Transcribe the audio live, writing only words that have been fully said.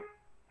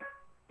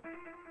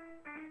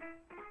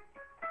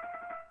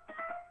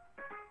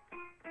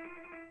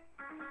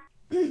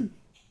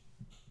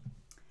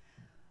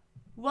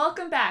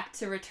Welcome back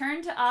to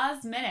Return to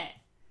Oz Minute.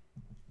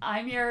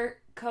 I'm your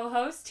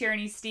co-host,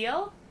 Tyranny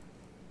Steele.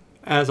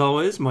 As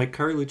always, Mike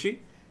Carlucci.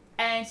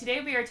 And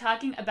today we are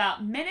talking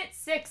about Minute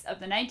 6 of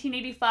the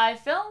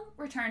 1985 film,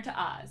 Return to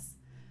Oz.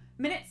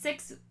 Minute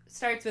 6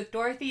 starts with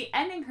Dorothy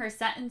ending her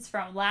sentence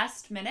from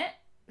last minute,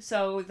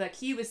 so the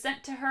key was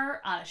sent to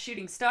her on a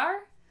shooting star,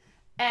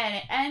 and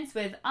it ends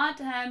with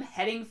Aunt Em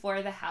heading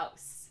for the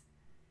house.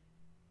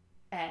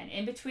 And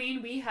in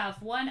between, we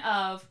have one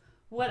of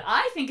what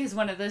I think is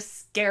one of the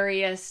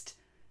scariest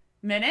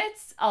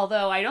minutes,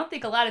 although I don't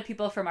think a lot of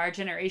people from our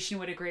generation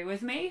would agree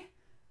with me.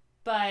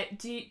 But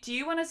do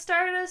you want to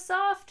start us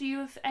off? Do you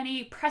have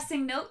any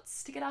pressing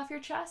notes to get off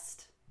your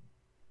chest?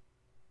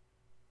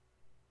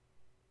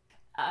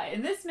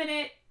 In this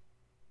minute,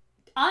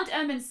 Aunt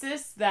Em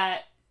insists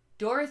that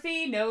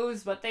Dorothy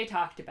knows what they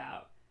talked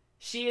about.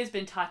 She has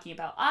been talking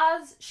about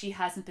Oz. She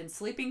hasn't been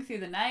sleeping through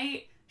the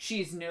night.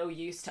 She's no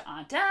use to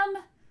Aunt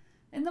Em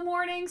in the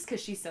mornings because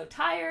she's so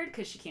tired,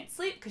 because she can't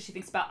sleep, because she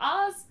thinks about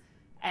Oz.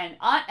 And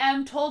Aunt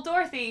Em told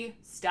Dorothy,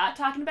 stop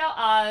talking about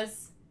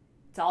Oz.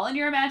 It's all in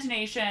your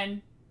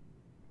imagination.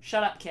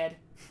 Shut up, kid.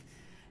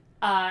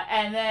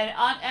 And then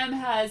Aunt Em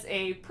has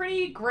a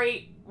pretty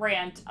great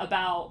rant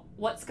about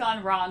what's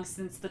gone wrong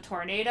since the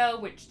tornado,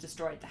 which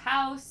destroyed the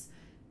house.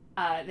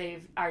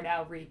 They are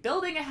now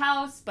rebuilding a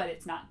house, but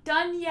it's not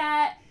done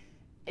yet.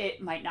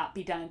 It might not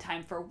be done in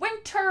time for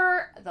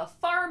winter. The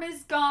farm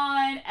is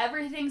gone.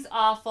 Everything's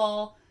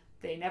awful.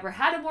 They never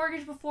had a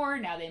mortgage before.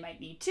 Now they might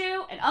need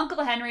to. And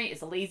Uncle Henry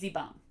is a lazy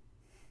bum.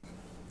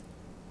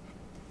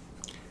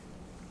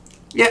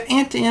 Yeah,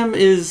 Aunt Em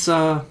is,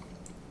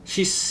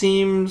 she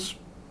seems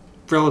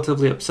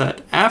relatively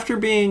upset. After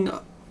being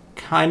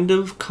kind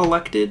of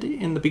collected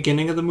in the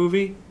beginning of the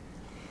movie,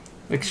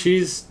 like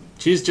she's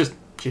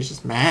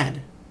just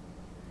mad.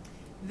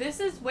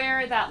 This is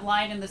where that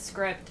line in the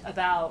script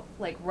about,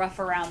 like, rough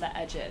around the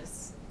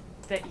edges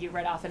that you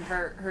read off in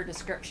her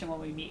description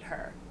when we meet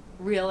her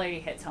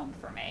really hits home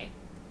for me.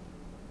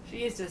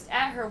 She is just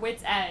at her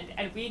wit's end,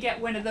 and we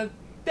get one of the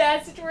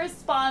best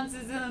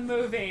responses in the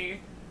movie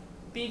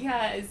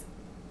because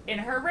in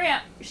her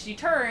rant, she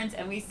turns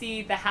and we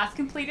see the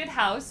half-completed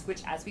house,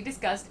 which, as we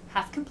discussed,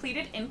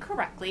 half-completed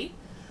incorrectly,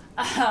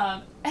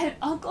 and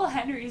Uncle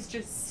Henry's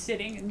just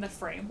sitting in the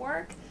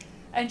framework.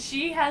 And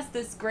she has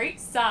this great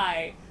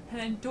sigh, and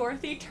then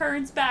Dorothy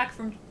turns back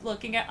from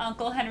looking at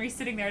Uncle Henry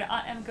sitting there, and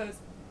Aunt Em goes,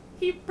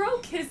 he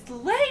broke his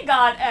leg,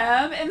 Aunt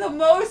Em, in the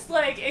most,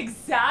 like,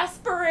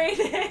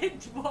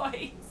 exasperated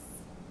voice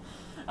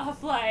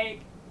of, like,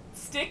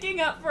 sticking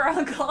up for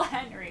Uncle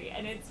Henry,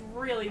 and it's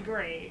really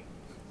great.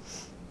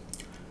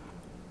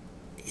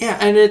 Yeah,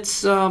 and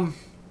it's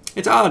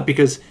odd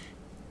because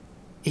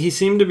he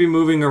seemed to be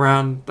moving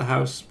around the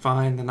house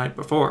fine the night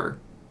before,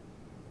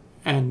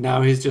 and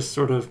now he's just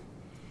sort of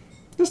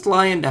just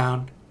lying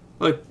down.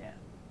 Like,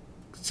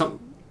 yeah.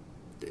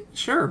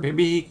 Sure,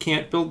 maybe he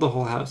can't build the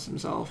whole house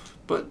himself,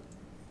 but...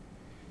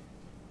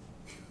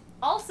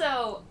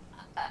 Also,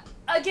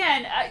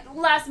 again,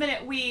 last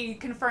minute we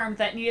confirmed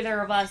that neither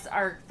of us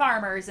are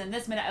farmers, and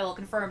this minute I will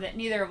confirm that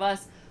neither of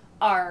us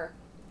are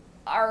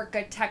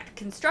architect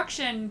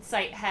construction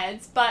site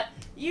heads, but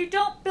you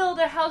don't build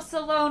a house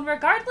alone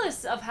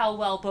regardless of how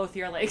well both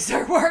your legs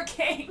are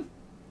working.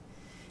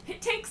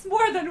 It takes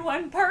more than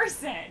one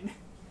person.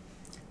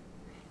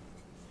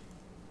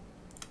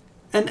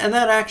 And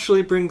that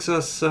actually brings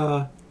us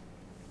to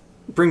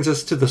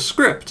the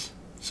script.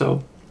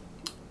 So,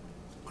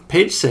 on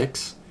page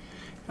 6,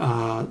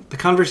 the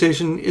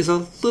conversation is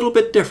a little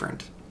bit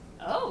different.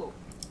 Oh.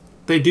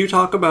 They do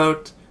talk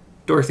about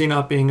Dorothy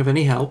not being of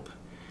any help.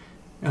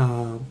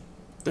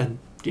 That,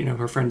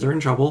 her friends are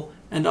in trouble.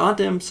 And Aunt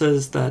Em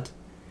says that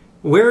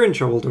we're in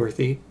trouble,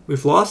 Dorothy.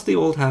 We've lost the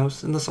old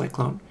house in the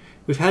cyclone.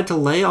 We've had to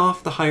lay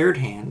off the hired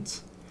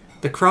hands.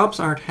 The crops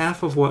aren't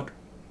half of what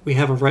we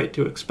have a right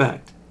to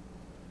expect.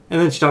 And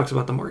then she talks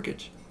about the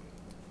mortgage.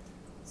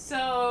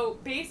 So,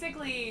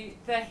 basically,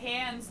 the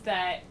hands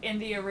that in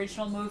the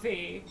original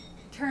movie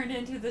turned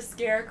into the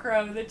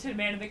Scarecrow, the Tin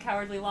Man, and the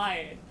Cowardly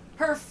Lion,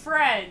 her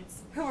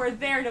friends who were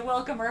there to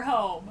welcome her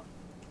home,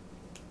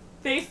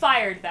 they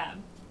fired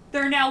them.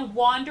 They're now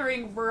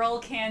wandering rural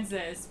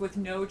Kansas with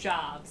no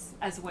jobs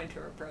as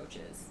winter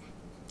approaches.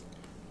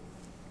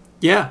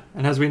 Yeah,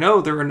 and as we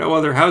know, there are no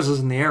other houses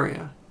in the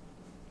area.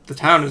 The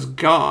town is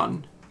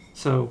gone.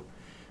 So,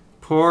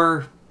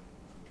 poor...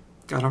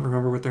 I don't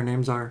remember what their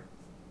names are.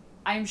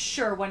 I'm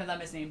sure one of them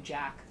is named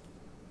Jack.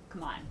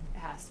 Come on, it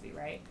has to be,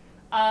 right?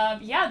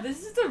 Yeah,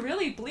 this is a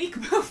really bleak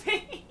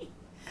movie.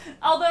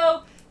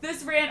 Although,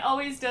 this rant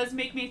always does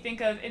make me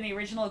think of in the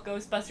original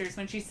Ghostbusters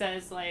when she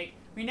says, like,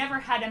 we never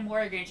had a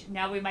mortgage,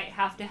 now we might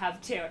have to have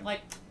two. And,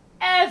 like,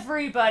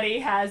 everybody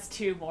has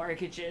 2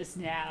 mortgages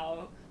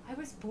now. I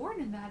was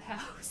born in that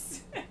house.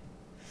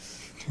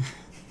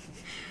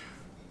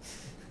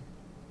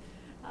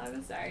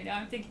 I'm sorry, now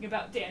I'm thinking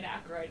about Dan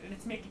Aykroyd, and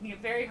it's making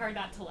it very hard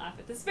not to laugh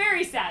at this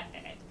very sad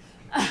minute.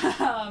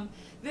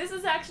 This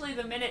is actually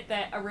the minute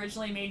that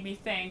originally made me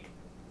think,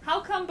 how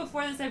come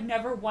before this I've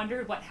never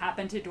wondered what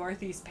happened to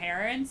Dorothy's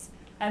parents?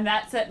 And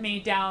that set me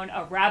down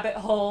a rabbit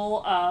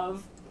hole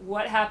of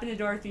what happened to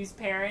Dorothy's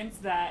parents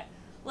that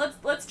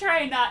let's try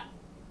and not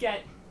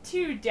get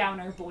too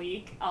downer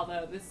bleak,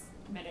 although this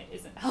minute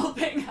isn't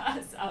helping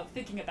us of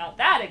thinking about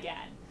that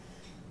again.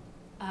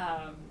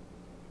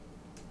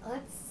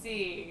 Let's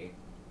see.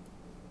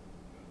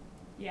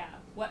 Yeah,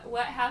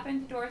 what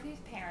happened to Dorothy's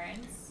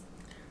parents?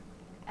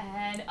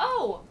 And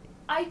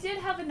I did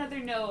have another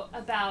note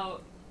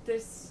about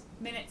this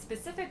minute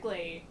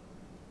specifically,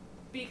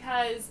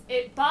 because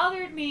it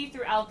bothered me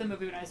throughout the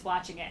movie when I was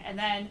watching it, and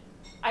then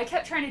I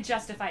kept trying to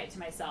justify it to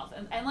myself.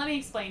 And let me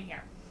explain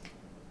here.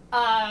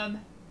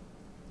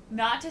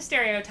 Not to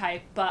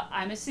stereotype, but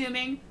I'm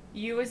assuming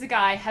you as a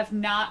guy have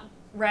not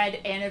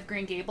read Anne of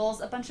Green Gables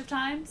a bunch of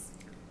times.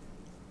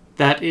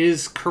 That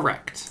is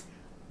correct.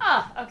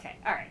 Okay,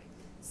 alright.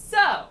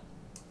 So,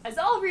 as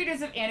all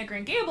readers of Anne of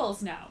Green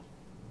Gables know,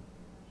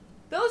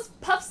 those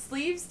puff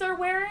sleeves they're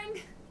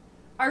wearing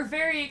are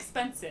very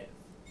expensive.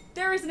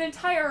 There is an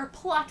entire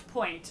plot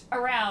point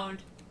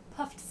around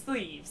puffed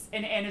sleeves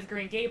in Anne of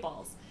Green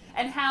Gables,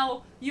 and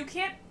how you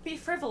can't be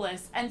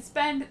frivolous and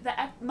spend the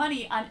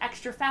money on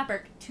extra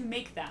fabric to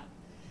make them.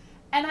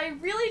 And I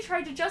really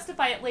tried to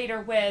justify it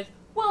later with,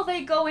 well,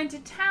 they go into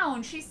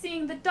town, she's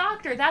seeing the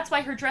doctor, that's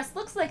why her dress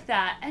looks like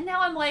that. And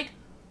now I'm like,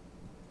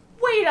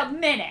 wait a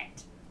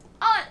minute.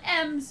 Aunt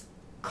Em's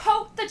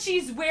coat that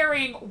she's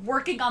wearing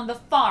working on the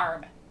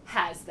farm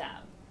has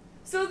them.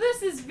 So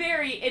this is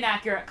very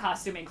inaccurate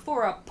costuming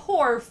for a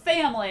poor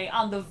family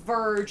on the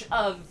verge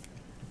of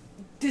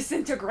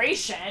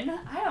disintegration.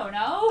 I don't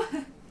know.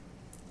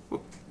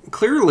 Well,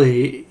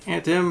 clearly,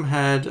 Aunt Em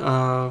had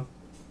a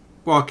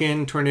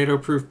walk-in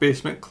tornado-proof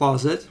basement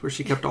closet where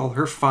she kept all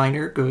her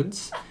finer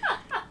goods.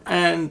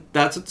 And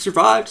that's what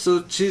survived,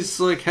 so she's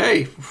like,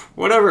 hey,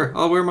 whatever,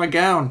 I'll wear my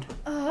gown.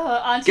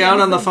 Gown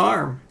on the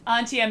farm.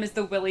 Auntie Em is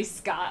the Willie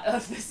Scott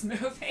of this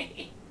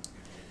movie.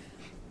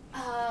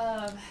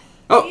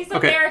 These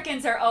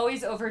Americans are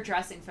always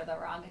overdressing for the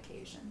wrong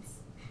occasions.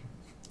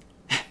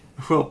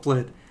 Well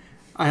played.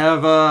 I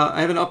have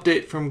an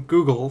update from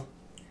Google.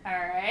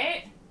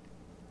 Alright.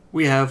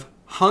 We have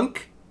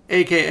Hunk,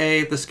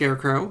 a.k.a. the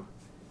Scarecrow.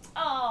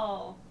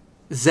 Oh.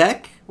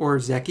 Zek, or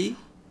Zeki,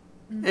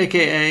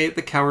 a.k.a.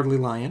 the Cowardly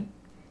Lion.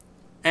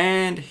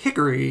 And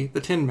Hickory, the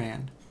Tin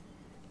Man.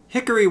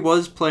 Hickory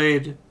was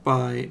played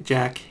by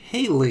Jack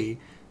Haley,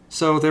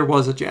 so there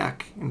was a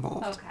Jack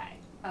involved. Okay.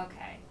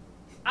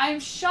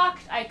 I'm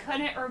shocked I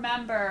couldn't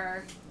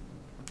remember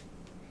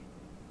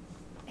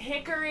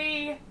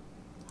Hickory,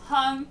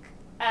 Hunk,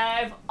 and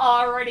I've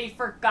already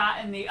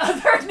forgotten the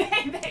other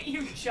name that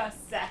you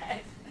just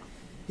said.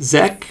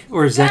 Zek,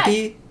 or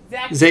Zeki?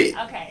 Zek.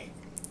 Okay.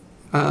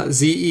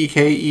 Zeke.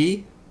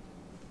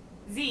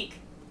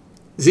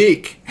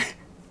 Zeke.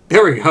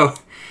 There we go.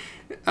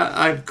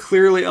 I'm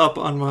clearly up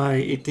on my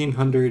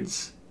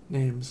 1800s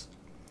names.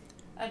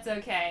 That's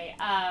okay.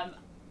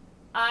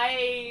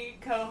 I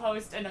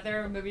co-host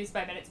another Movies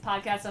by Minutes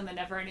podcast on the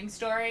Neverending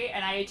Story,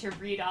 and I had to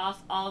read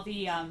off all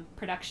the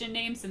production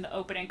names in the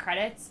opening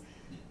credits,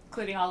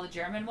 including all the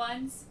German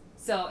ones.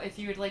 So if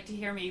you would like to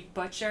hear me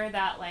butcher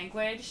that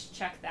language,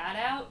 check that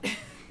out.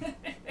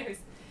 it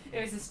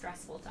was a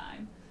stressful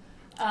time.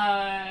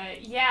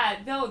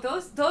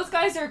 Those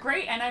guys are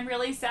great, and I'm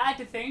really sad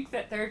to think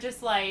that they're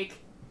just like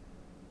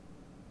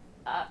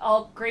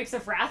all grapes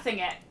of wrathing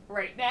it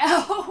right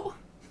now.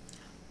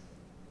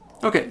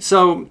 Okay,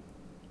 so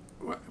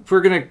we're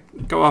gonna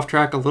go off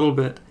track a little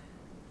bit.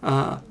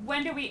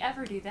 When do we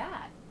ever do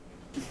that?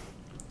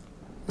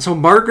 So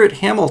Margaret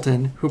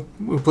Hamilton, who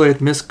played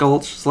Miss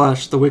Gulch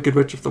 / the Wicked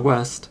Witch of the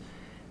West,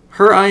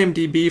 her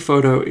IMDb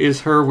photo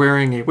is her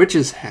wearing a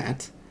witch's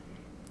hat.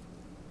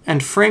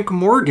 And Frank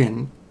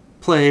Morgan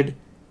played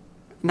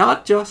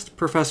not just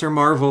Professor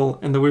Marvel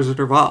in The Wizard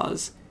of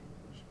Oz.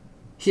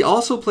 He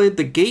also played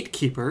the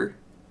Gatekeeper.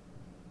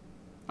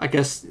 I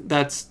guess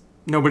that's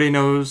nobody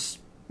knows,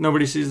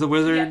 nobody sees the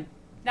wizard. Yeah.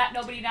 Not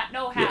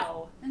know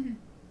how. Yeah.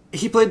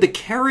 He played the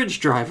carriage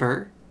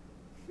driver.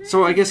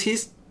 So I guess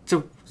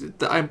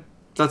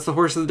that's the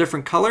horse of the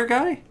different color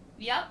guy?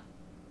 Yep.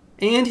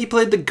 And he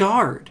played the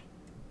guard.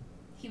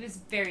 He was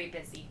very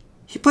busy.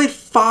 He played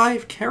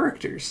 5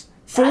 characters,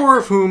 4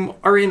 of whom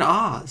are in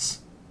Oz.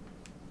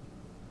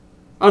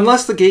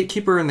 Unless the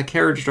Gatekeeper and the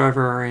carriage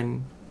driver are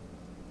in...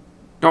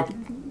 No,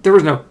 there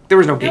was no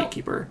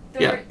Gatekeeper.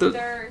 They're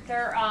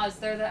Oz.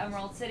 They're the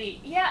Emerald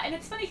City. Yeah, and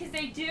it's funny because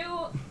they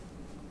do...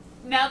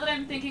 Now that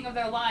I'm thinking of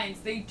their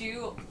lines, they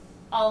do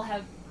all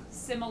have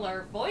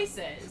similar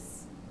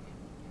voices.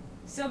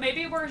 So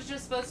maybe we're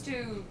just supposed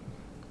to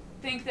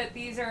think that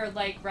these are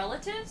like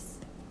relatives?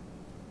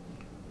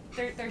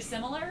 They're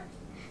similar?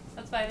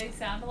 That's why they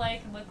sound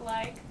alike and look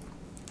alike?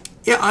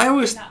 Yeah,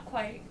 Not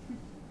quite.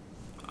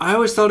 I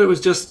always thought it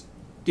was just,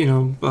 like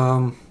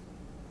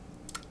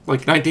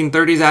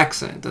 1930s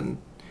accent and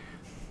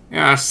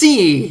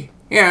see.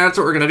 Yeah, that's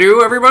what we're gonna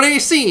do, everybody.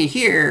 See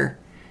here.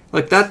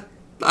 Like that.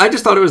 I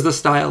just thought it was the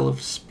style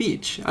of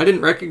speech. I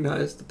didn't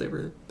recognize that they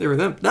were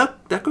them.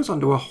 That goes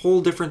on to a whole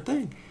different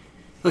thing.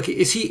 Like,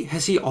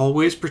 has he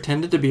always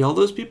pretended to be all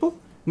those people?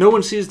 No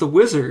one sees the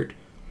wizard.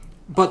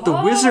 But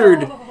the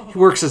wizard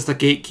works as the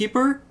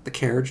gatekeeper, the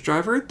carriage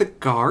driver, the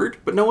guard,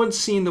 but no one's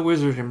seen the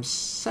wizard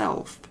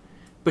himself.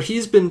 But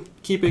he's been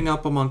keeping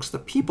up amongst the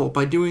people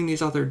by doing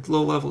these other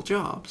low-level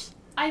jobs.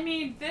 I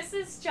mean, this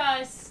is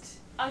just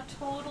a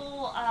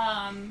total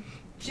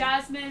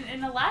Jasmine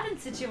and Aladdin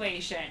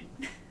situation.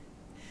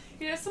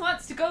 He just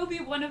wants to go be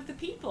one of the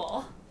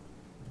people.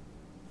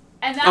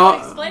 And that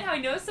would explain how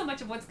he knows so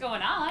much of what's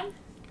going on.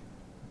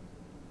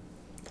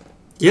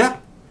 Yeah.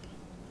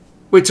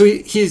 Wait, so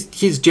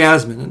he's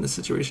Jasmine in this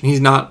situation. He's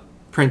not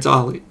Prince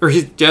Ali. Or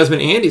he's Jasmine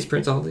and he's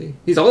Prince Ali.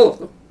 He's all of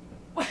them.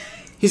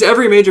 He's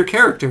every major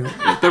character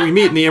that we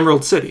meet in the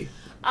Emerald City.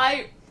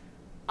 I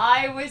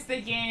was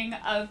thinking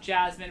of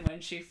Jasmine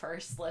when she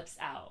first slips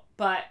out,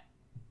 but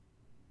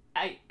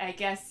I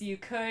guess you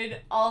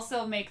could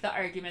also make the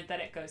argument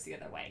that it goes the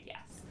other way, yes.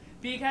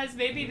 Because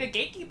maybe the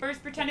gatekeeper's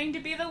pretending to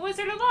be the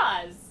Wizard of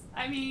Oz.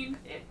 I mean,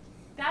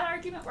 that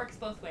argument works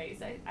both ways.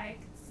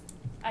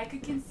 I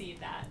could concede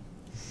that.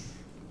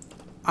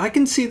 I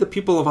can see the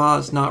people of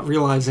Oz not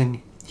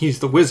realizing he's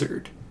the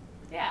wizard.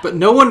 Yeah. But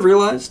no one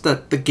realized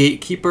that the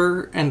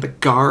gatekeeper and the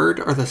guard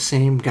are the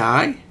same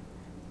guy?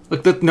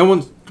 Like, that no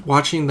one's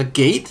watching the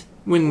gate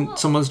when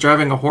someone's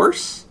driving a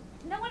horse?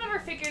 No one ever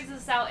figures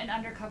this out in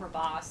Undercover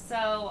Boss,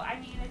 so, I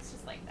mean, it's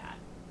just like that.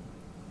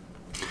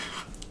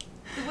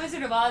 The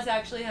Wizard of Oz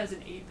actually has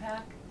an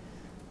 8-pack.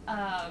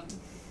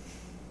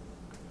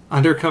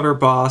 Undercover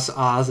Boss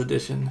Oz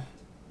edition.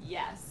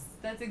 Yes,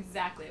 that's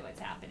exactly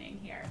what's happening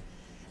here.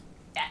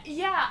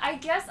 Yeah, I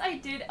guess I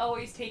did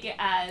always take it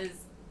as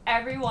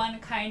everyone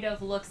kind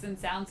of looks and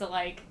sounds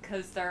alike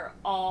because they're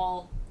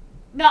all,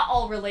 not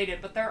all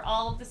related, but they're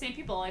all the same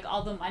people. Like,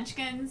 all the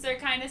Munchkins are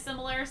kind of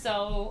similar,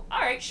 so,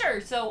 alright, sure.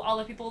 So all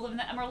the people who live in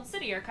the Emerald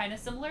City are kind of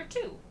similar,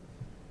 too.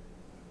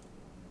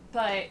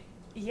 But,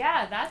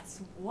 yeah, that's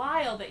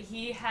wild that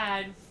he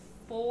had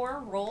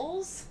 4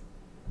 roles?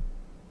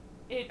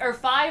 Or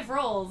 5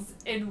 roles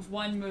in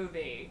one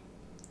movie.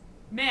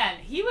 Man,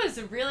 he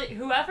was really,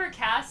 whoever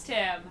cast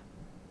him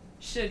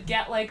should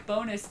get, like,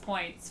 bonus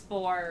points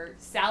for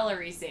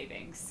salary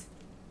savings.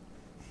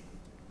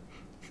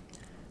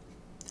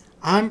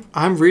 I'm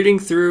reading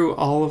through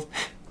all of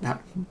the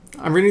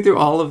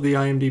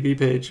IMDb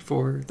page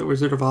for The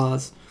Wizard of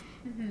Oz.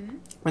 Mm-hmm.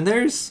 And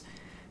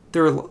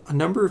there are a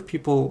number of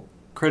people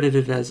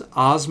credited as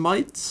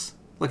Ozmites,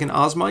 like an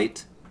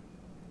Ozmite.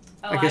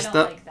 Oh, I don't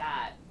like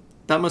that.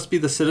 That must be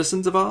the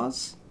citizens of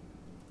Oz?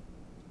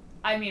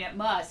 I mean, it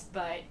must,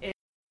 but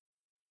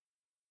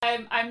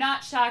I'm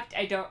not shocked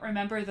I don't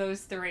remember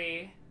those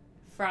 3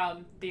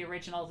 from the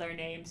original, their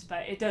names,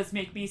 but it does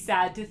make me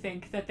sad to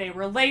think that they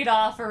were laid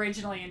off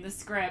originally in the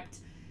script.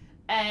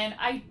 And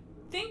I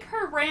think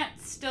her rant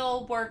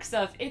still works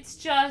of, it's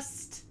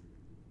just,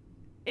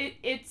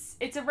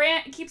 it's a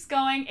rant, it keeps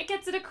going, it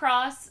gets it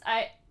across.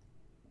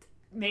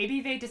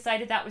 Maybe they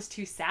decided that was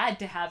too sad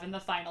to have in the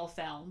final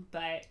film,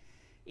 but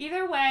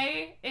either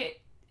way,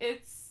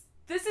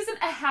 this isn't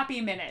a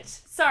happy minute.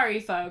 Sorry,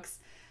 folks.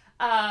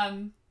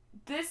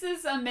 This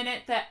is a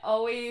minute that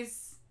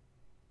always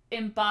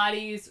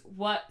embodies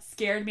what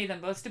scared me the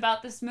most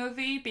about this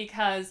movie,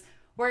 because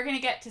we're going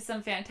to get to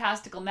some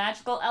fantastical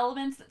magical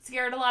elements that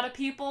scared a lot of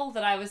people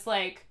that I was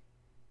like,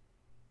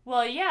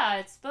 well, yeah,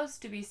 it's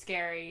supposed to be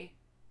scary.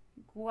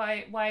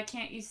 Why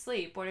can't you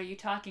sleep? What are you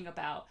talking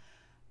about?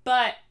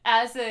 But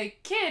as a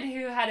kid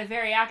who had a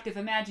very active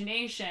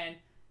imagination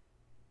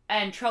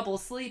and trouble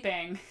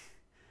sleeping,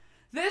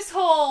 this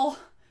whole,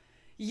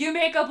 you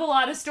make up a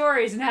lot of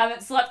stories and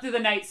haven't slept through the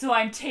night, so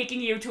I'm taking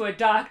you to a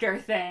doctor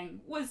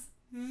thing was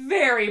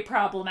very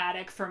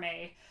problematic for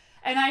me.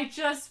 And I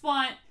just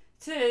want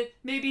to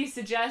maybe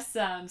suggest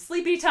some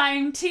sleepy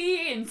time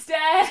tea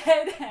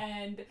instead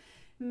and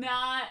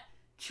not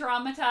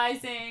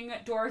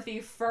traumatizing Dorothy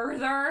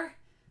further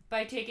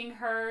by taking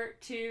her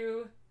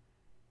to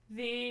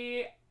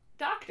the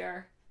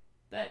doctor.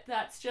 But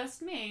that's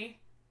just me.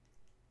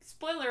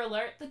 Spoiler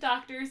alert, the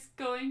doctor's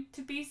going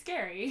to be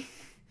scary.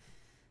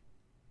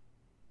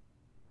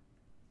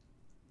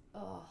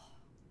 Oh.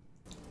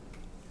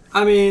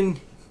 I mean,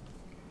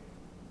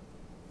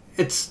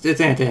 it's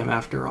Aunt Em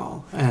after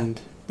all, and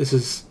this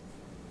is,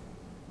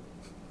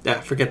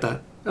 yeah, forget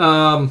that.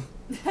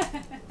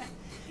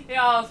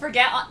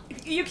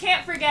 You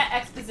can't forget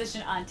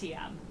exposition Auntie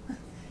Em.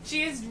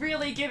 She is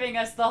really giving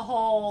us the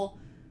whole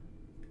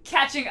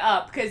catching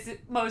up, because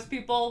most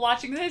people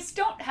watching this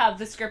don't have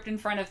the script in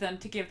front of them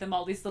to give them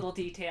all these little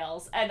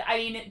details. And I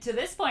mean, to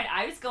this point,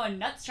 I was going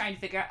nuts trying to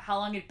figure out how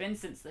long it had been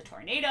since the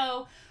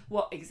tornado,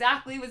 what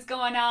exactly was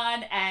going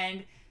on,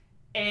 and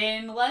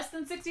in less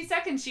than 60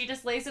 seconds, she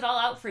just lays it all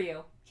out for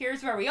you.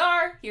 Here's where we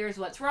are, here's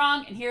what's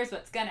wrong, and here's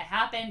what's gonna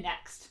happen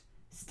next.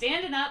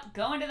 Standing up,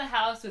 going to the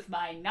house with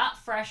my not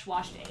fresh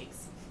washed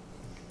eggs.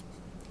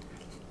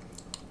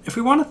 If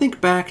we want to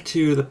think back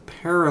to the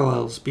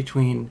parallels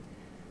between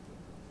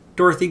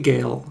Dorothy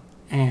Gale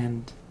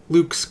and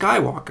Luke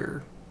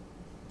Skywalker,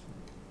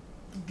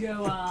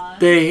 go on.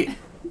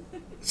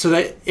 So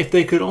that if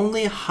they could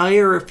only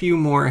hire a few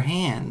more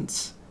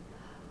hands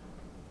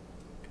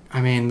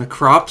I mean, the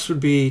crops would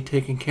be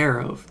taken care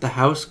of. The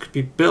house could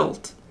be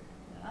built.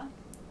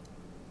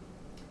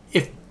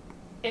 Yeah.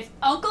 If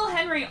Uncle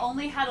Henry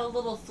only had a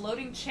little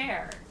floating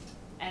chair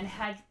and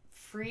had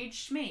freed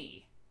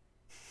Shmi.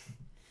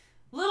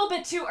 Little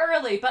bit too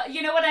early, but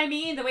you know what I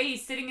mean? The way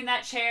he's sitting in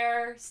that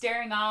chair,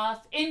 staring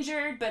off,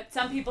 injured, but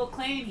some people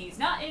claim he's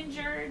not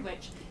injured,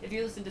 which, if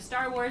you listen to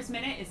Star Wars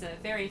Minute, is a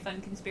very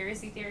fun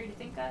conspiracy theory to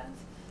think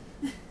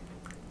of.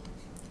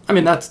 I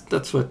mean, that's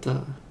what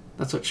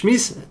Shmi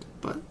said,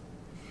 but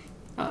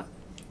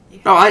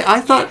no, I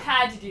thought you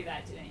had to do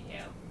that, didn't you?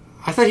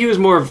 I thought he was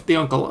more of the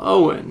Uncle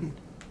Owen,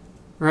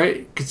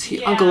 right? Because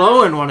Uncle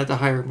Owen wanted to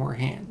hire more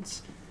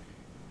hands.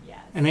 Yes.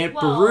 And Aunt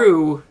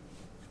Beru,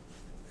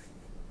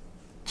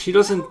 she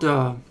doesn't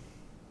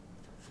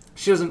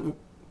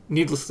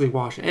needlessly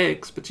wash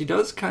eggs, but she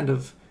does kind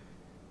of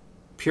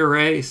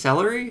puree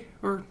celery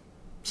or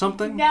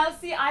something. Now,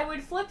 see, I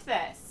would flip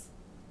this.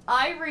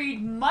 I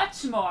read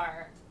much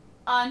more.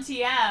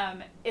 Auntie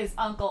M is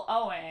Uncle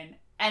Owen,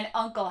 and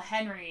Uncle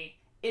Henry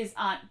is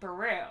Aunt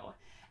Beru.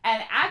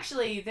 And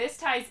actually, this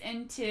ties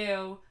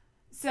into...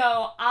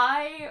 So,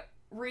 I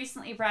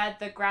recently read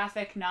the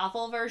graphic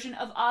novel version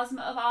of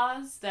Ozma of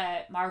Oz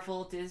that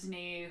Marvel,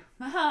 Disney,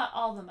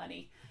 all the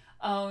money,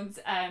 owns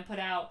and put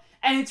out.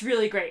 And it's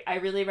really great. I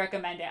really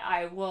recommend it.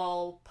 I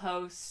will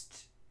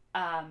post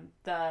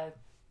the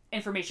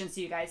information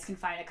so you guys can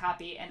find a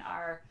copy in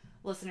our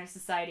Listener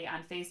Society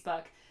on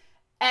Facebook.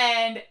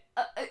 And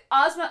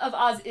Ozma of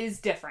Oz is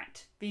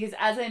different because,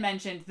 as I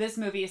mentioned, this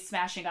movie is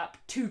smashing up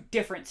two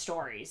different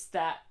stories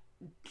that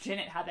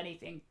didn't have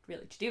anything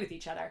really to do with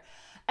each other.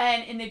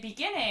 And in the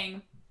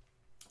beginning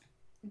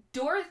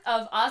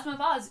of Ozma of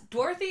Oz,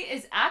 Dorothy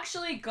is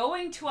actually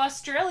going to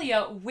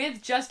Australia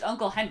with just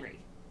Uncle Henry.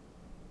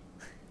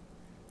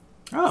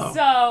 Oh.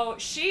 So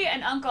she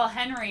and Uncle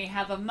Henry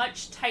have a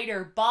much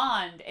tighter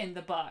bond in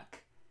the book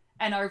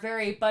and are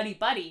very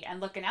buddy-buddy and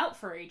looking out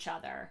for each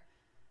other.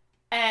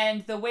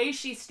 And the way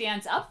she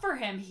stands up for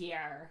him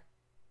here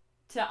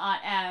to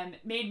Aunt M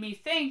made me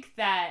think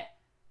that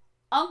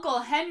Uncle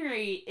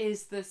Henry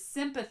is the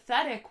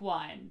sympathetic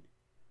one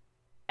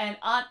and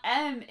Aunt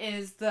M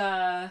is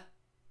the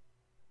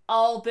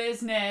all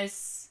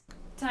business,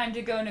 time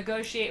to go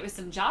negotiate with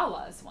some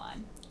Jawas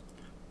one.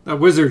 That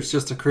wizard's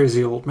just a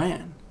crazy old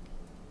man.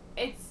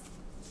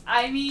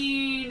 I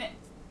mean,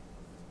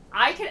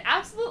 I could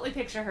absolutely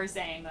picture her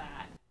saying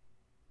that.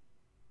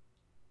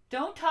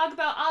 Don't talk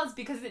about Oz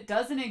because it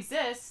doesn't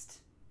exist.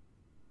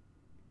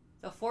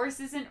 The Force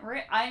isn't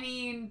real. I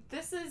mean,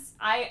 this is...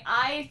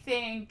 I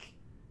think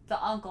the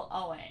Uncle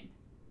Owen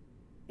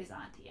is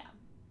Auntie M.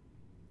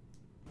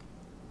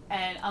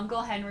 And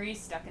Uncle Henry's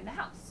stuck in the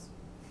house.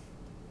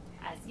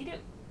 As you do.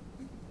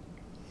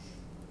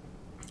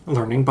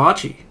 Learning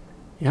bocce.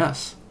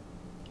 Yes.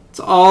 It's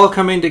all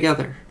coming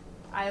together.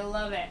 I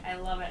love it. I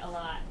love it a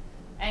lot.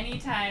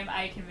 Anytime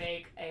I can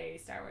make a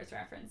Star Wars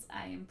reference,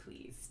 I am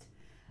pleased.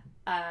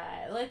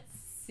 Let's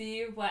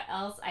see what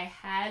else I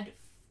had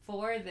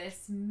for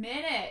this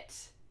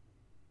minute.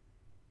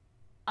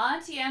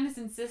 Auntie M is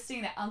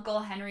insisting that Uncle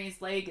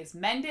Henry's leg is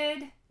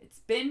mended. It's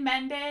been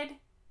mended.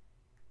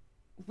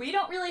 We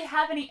don't really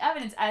have any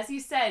evidence. As you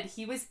said,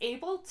 he was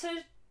able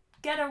to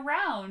get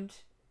around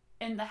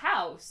in the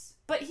house.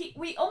 But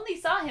we only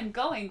saw him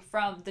going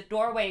from the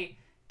doorway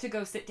to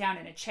go sit down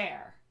in a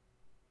chair.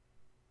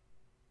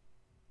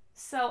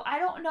 So I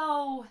don't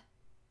know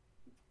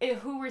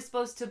who we're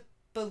supposed to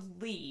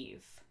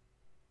believe.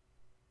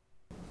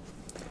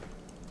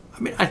 I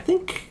mean, I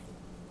think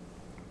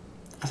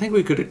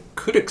we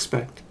could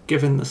expect,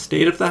 given the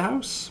state of the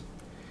house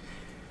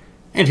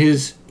and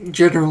his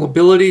general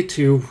ability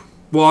to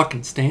walk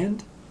and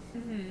stand,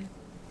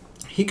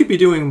 he could be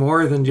doing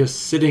more than just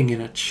sitting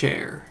in a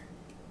chair.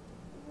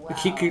 Well,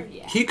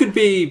 Like he could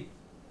be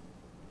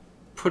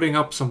putting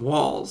up some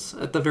walls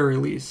at the very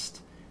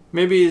least.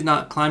 Maybe he's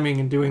not climbing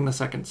and doing the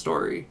second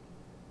story,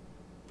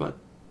 but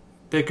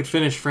they could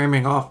finish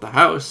framing off the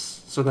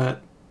house so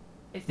that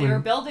if they were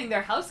building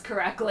their house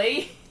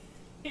correctly,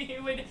 he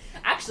would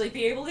actually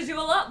be able to do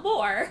a lot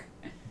more.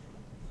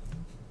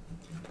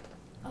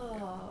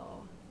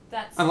 Oh,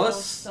 that still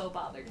so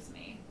bothers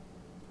me.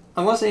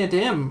 Unless Aunt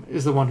M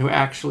is the one who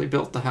actually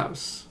built the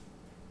house.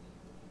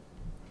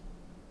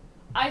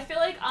 I feel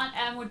like Aunt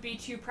M would be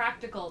too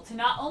practical to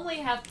not only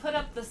have put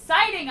up the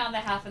siding on the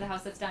half of the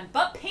house that's done,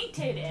 but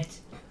painted it.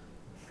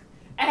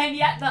 And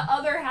yet the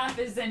other half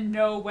is in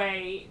no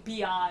way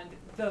beyond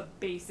the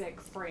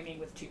basic framing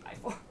with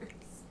 2x4s.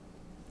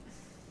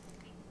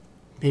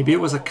 Maybe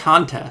it was a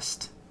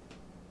contest.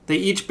 They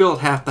each built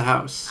half the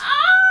house. Ah!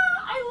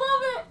 I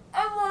love it!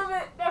 I love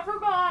it! Never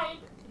mind.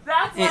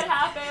 That's what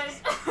happened.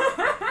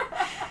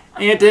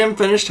 Aunt M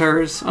finished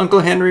hers. Uncle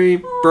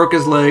Henry broke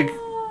his leg.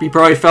 He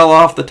probably fell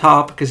off the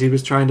top because he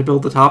was trying to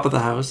build the top of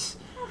the house.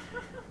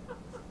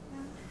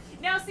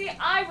 Now, see,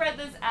 I read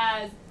this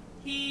as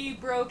he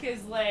broke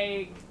his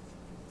leg.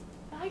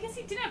 I guess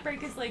he didn't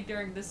break his leg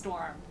during the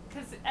storm.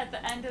 Because at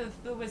the end of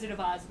The Wizard of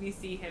Oz, we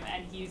see him,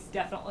 and he's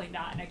definitely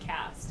not in a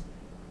cast.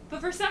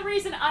 But for some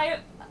reason,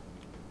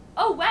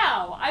 Oh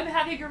wow, I'm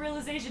having a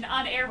realization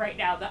on air right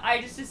now that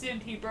I just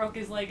assumed he broke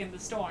his leg in the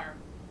storm.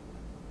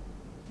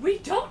 We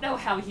don't know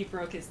how he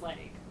broke his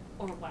leg,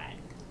 or when.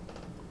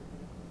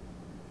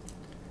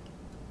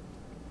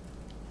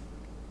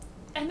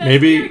 And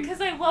that's weird because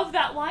I love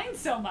that line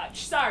so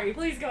much. Sorry,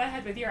 please go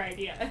ahead with your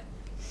idea.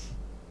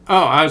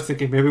 Oh, I was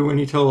thinking maybe when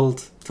he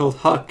told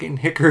Huck and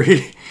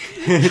Hickory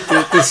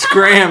to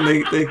scram,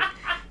 they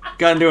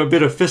got into a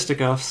bit of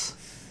fisticuffs.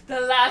 The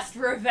last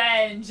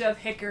revenge of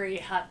Hickory,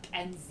 Huck,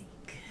 and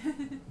Zeke.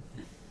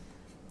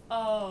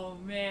 Oh,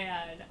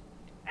 man.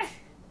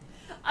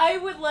 I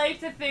would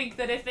like to think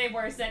that if they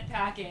were sent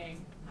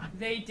packing,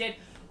 they did...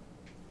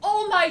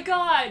 Oh my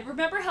god!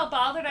 Remember how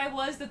bothered I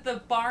was that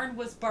the barn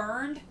was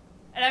burned?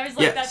 And I was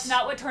like, That's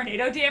not what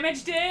tornado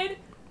damage did?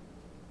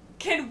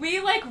 Can we,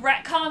 like,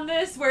 retcon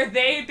this where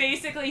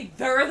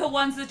they're the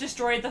ones that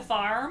destroyed the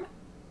farm?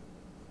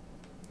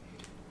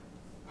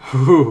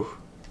 Ooh.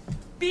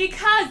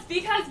 Because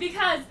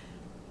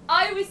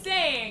I was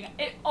saying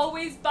it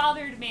always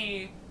bothered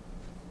me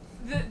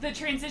the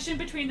transition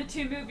between the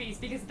two movies,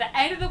 because at the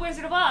end of The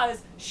Wizard of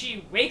Oz,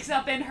 she wakes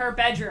up in her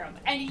bedroom,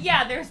 and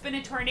yeah, there's been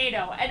a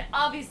tornado, and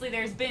obviously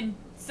there's been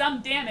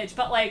some damage,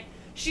 but like,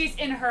 she's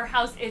in her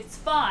house, it's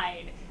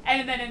fine.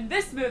 And then in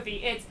this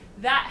movie, it's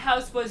that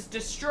house was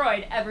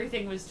destroyed,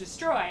 everything was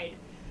destroyed.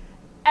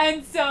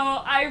 And so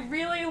I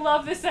really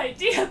love this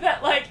idea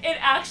that, like, it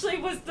actually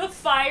was the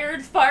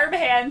fired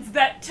farmhands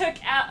that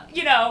took out,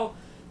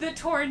 the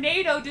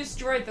tornado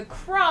destroyed the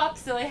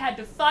crops, so they had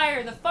to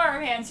fire the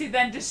farmhands who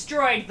then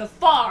destroyed the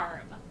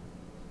farm.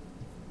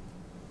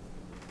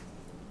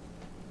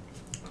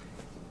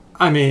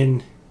 I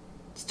mean,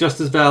 it's just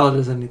as valid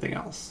as anything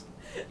else.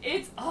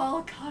 It's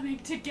all coming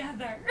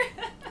together.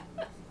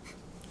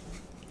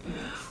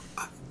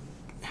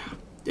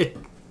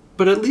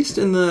 But at least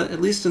in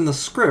the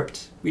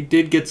script, we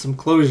did get some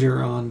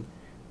closure on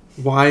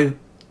why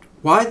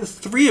the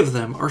three of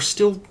them are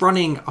still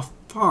running a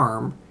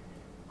farm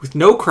with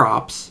no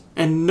crops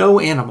and no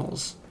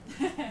animals.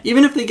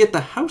 Even if they get the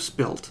house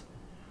built,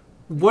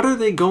 what are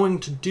they going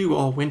to do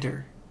all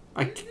winter?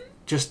 Like,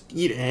 just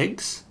eat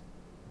eggs?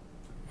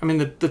 I mean,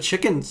 the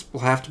chickens will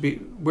have to be...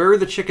 Where are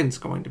the chickens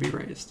going to be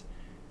raised?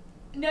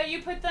 No,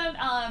 you put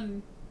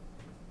them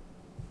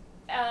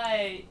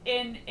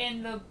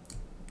in the...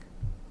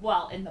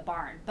 Well, in the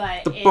barn,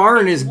 but... The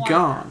barn is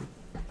gone.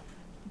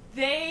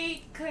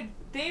 They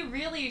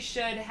really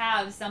should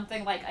have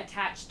something, like,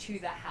 attached to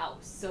the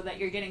house so that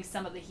you're getting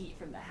some of the heat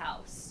from the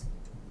house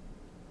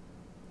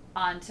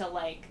onto,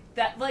 like,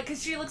 that, like,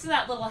 because she looks in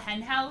that little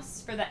hen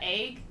house for the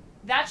egg.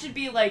 That should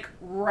be, like,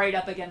 right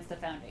up against the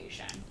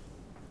foundation,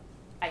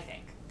 I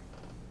think.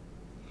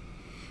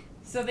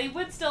 So they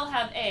would still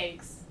have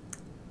eggs.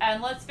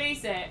 And let's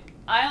face it,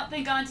 I don't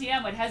think Auntie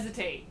Em would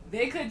hesitate.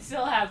 They could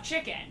still have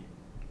chicken.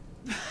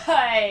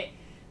 But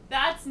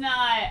that's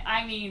not...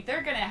 I mean,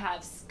 they're going to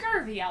have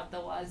scurvy out the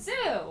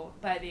wazoo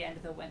by the end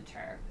of the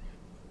winter.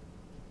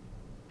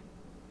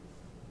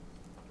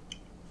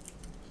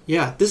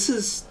 Yeah, this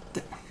is...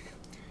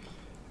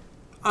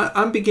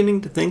 I'm beginning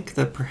to think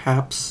that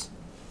perhaps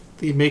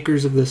the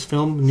makers of this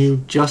film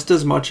knew just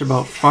as much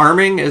about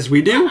farming as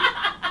we do.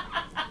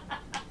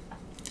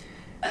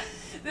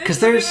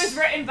 This movie was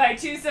written by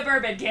two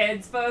suburban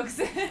kids, folks.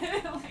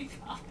 Oh my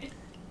god.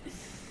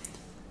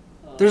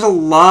 There's a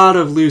lot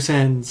of loose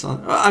ends.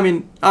 I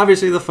mean,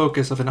 obviously the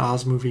focus of an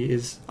Oz movie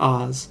is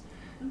Oz.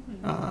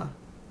 Mm-hmm.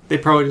 They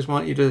probably just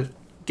want you to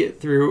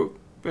get through,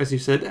 as you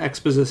said,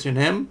 Exposition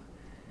M.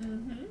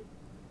 Mm-hmm.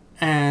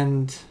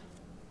 And,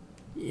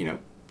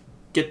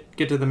 get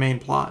to the main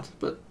plot.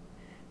 But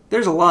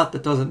there's a lot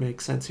that doesn't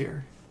make sense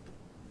here.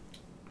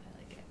 I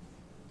like it.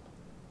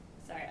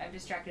 Sorry, I'm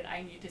distracted.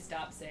 I need to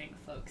stop saying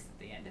folks at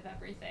the end of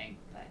everything,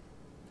 but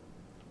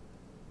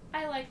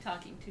I like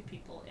talking to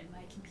people in my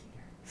computer.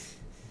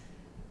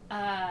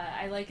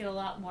 I like it a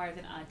lot more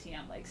than Auntie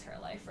Em likes her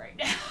life right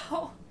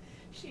now.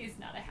 She's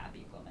not a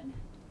happy woman.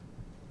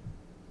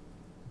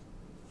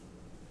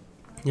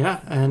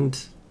 Yeah,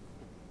 and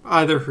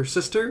either her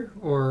sister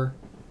or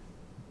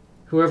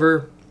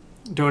whoever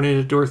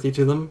donated Dorothy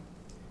to them.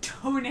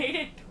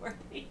 Donated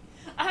Dorothy?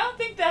 I don't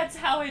think that's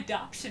how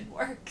adoption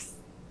works.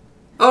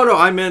 Oh no,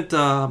 I meant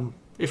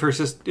if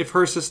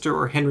her sister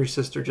or Henry's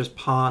sister just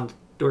pawned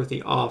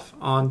Dorothy off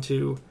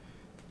onto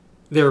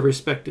their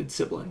respected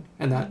sibling,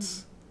 and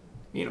that's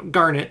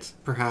Garnet,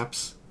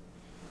 perhaps.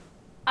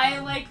 I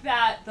like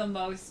that the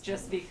most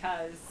just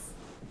because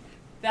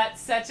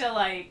that's such a,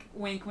 like,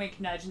 wink,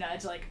 wink, nudge,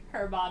 nudge. Like,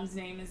 her mom's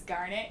name is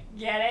Garnet.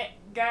 Get it?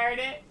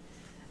 Garnet.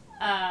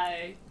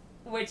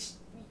 Which,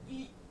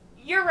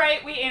 you're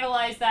right, we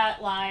analyzed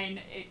that line.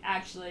 It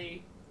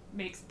actually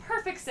makes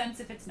perfect sense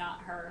if it's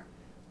not her.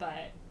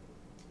 But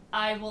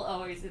I will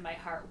always, in my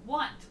heart,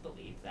 want to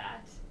believe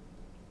that.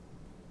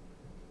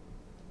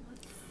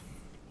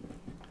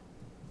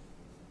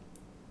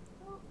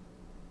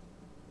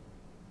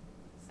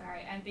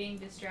 Sorry, I'm being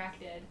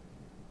distracted.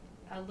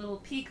 A little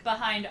peek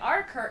behind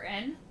our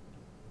curtain.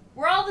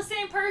 We're all the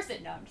same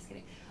person. No, I'm just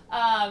kidding.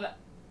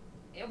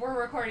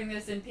 we're recording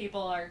this and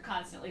people are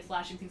constantly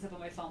flashing things up on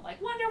my phone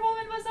like, Wonder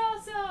Woman was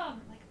awesome!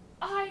 I'm like,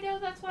 oh, I know,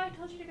 that's why I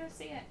told you to go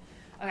see it.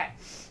 Okay.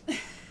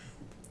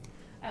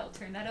 I will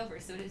turn that over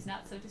so it is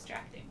not so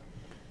distracting.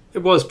 It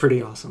was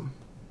pretty awesome.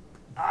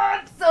 Oh,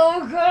 it's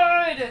so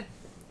good!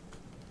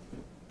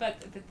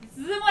 But this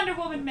is a Wonder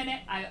Woman minute.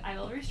 I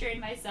will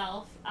restrain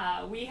myself.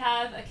 We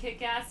have a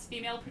kick-ass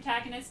female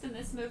protagonist in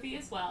this movie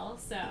as well,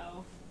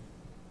 so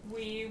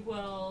we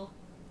will...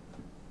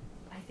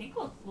 I think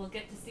we'll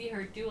get to see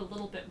her do a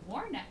little bit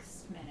more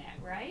next minute,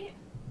 right?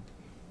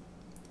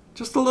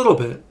 Just a little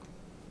bit.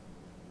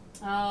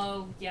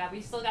 Oh, yeah,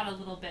 we still got a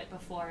little bit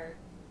before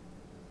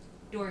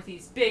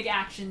Dorothy's big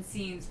action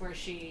scenes where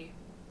she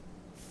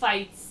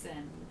fights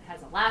and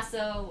has a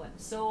lasso and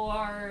a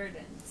sword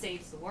and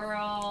saves the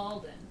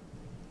world. And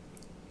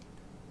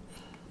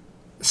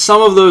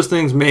some of those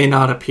things may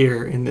not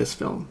appear in this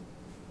film.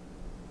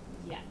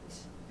 Yet.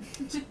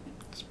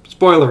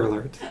 Spoiler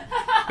alert.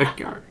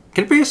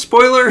 Can it be a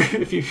spoiler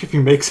if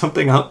you make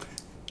something up?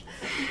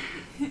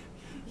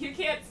 You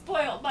can't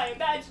spoil my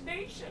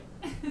imagination.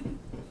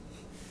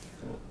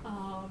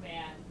 Oh,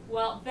 man.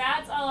 Well,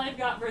 that's all I've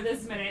got for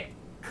this minute,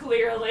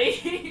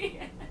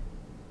 clearly.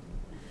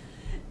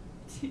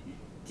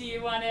 Do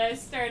you want to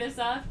start us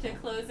off to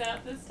close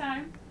out this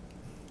time?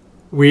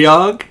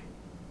 Weog.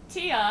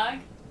 Teog.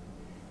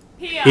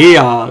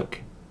 Eog.